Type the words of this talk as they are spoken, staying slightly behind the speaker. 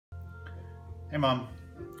Hey Mom,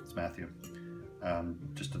 it's Matthew.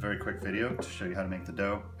 Just a very quick video to show you how to make the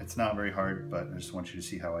dough. It's not very hard, but I just want you to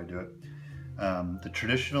see how I do it. The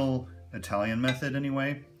traditional Italian method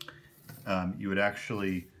anyway, you would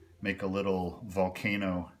actually make a little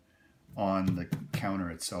volcano on the counter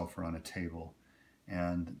itself or on a table.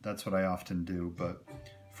 And that's what I often do, but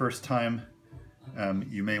first time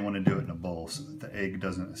you may want to do it in a bowl so that the egg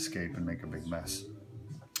doesn't escape and make a big mess.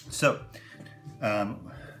 So,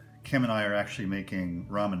 Kim and I are actually making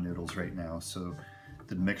ramen noodles right now, so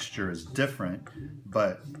the mixture is different,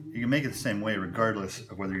 but you can make it the same way regardless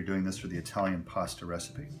of whether you're doing this for the Italian pasta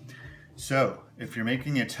recipe. So, if you're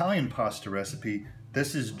making the Italian pasta recipe,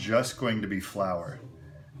 this is just going to be flour.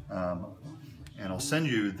 And I'll send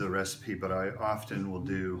you the recipe, but I often will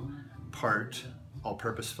do part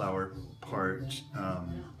all-purpose flour, part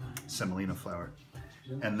semolina flour.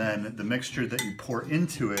 And then the mixture that you pour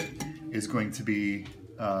into it is going to be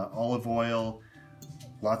olive oil,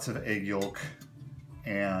 lots of egg yolk,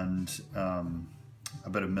 and a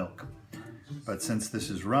bit of milk. But since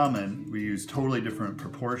this is ramen, we use totally different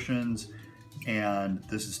proportions, and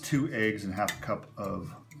this is 2 eggs and half a cup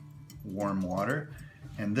of warm water.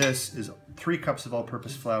 And this is 3 cups of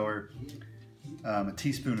all-purpose flour, a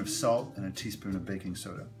teaspoon of salt, and a teaspoon of baking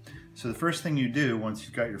soda. So the first thing you do once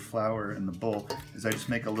you've got your flour in the bowl is I just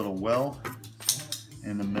make a little well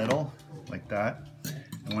in the middle, like that.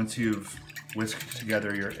 And once you've whisked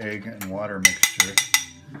together your egg and water mixture,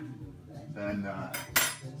 then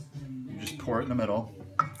you just pour it in the middle.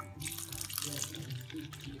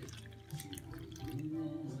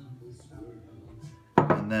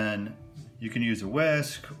 And then you can use a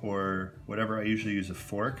whisk or whatever. I usually use a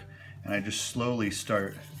fork, and I just slowly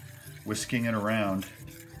start whisking it around,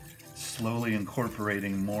 slowly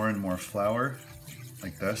incorporating more and more flour,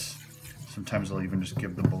 like this. Sometimes I'll even just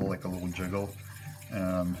give the bowl like a little jiggle.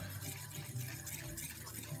 And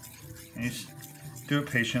you just do it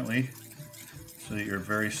patiently so that you're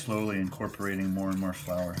very slowly incorporating more and more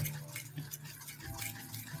flour.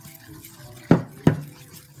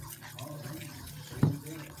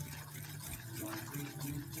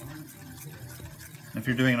 If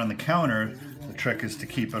you're doing it on the counter, the trick is to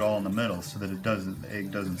keep it all in the middle so that the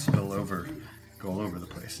egg doesn't spill over, go all over the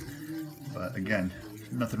place. But again,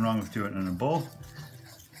 nothing wrong with doing it in a bowl.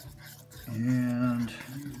 And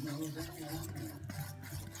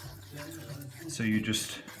so you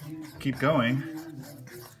just keep going,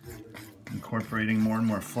 incorporating more and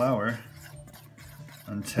more flour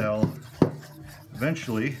until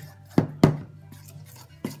eventually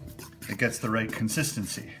it gets the right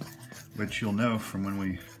consistency, which you'll know from when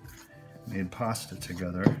we made pasta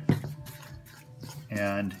together.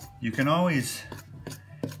 And you can always,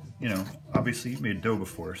 obviously you made dough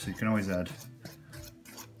before, so you can always add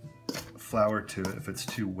flour to it if it's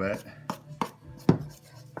too wet.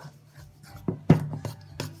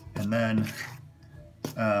 And then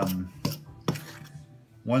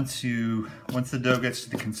once the dough gets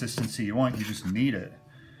to the consistency you want, you just knead it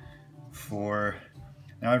for,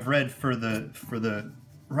 now I've read for the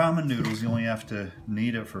ramen noodles you only have to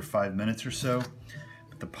knead it for 5 minutes or so,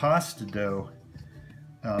 but the pasta dough,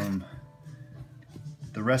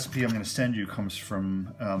 the recipe I'm going to send you comes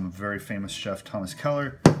from a very famous chef, Thomas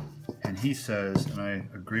Keller, and he says, and I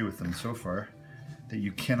agree with him so far, that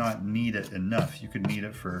you cannot knead it enough. You could knead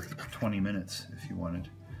it for 20 minutes if you wanted,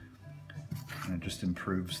 and it just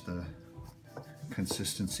improves the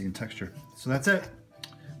consistency and texture. So that's it.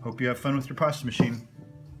 Hope you have fun with your pasta machine.